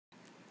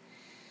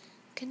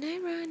Good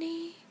night,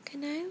 Ronnie. Good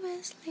night,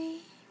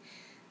 Wesley.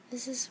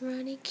 This is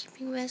Ronnie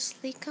keeping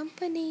Wesley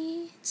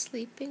company,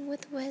 sleeping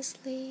with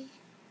Wesley.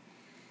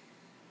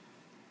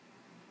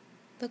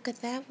 Look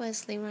at that,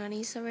 Wesley.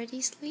 Ronnie's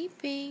already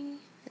sleeping.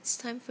 It's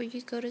time for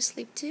you to go to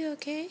sleep too,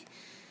 okay?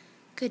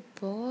 Good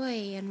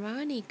boy. And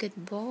Ronnie,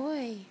 good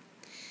boy.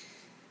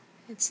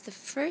 It's the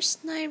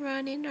first night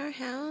Ronnie in our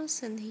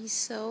house, and he's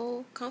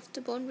so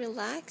comfortable and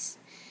relaxed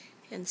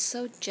and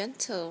so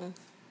gentle.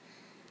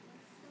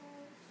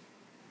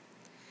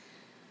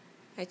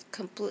 I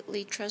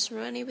completely trust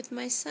Ronnie with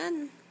my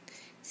son.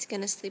 He's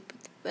gonna sleep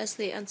with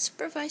Wesley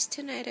unsupervised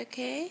tonight,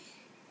 okay?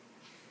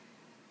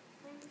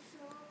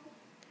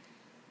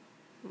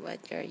 What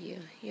are you?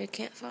 You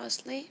can't fall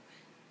asleep?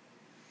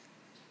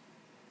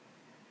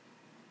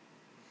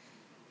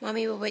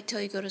 Mommy will wait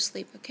till you go to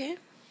sleep, okay?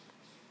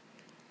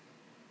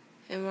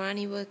 And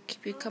Ronnie will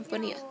keep you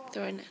company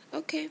during it.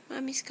 Okay,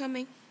 Mommy's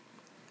coming.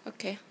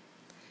 Okay.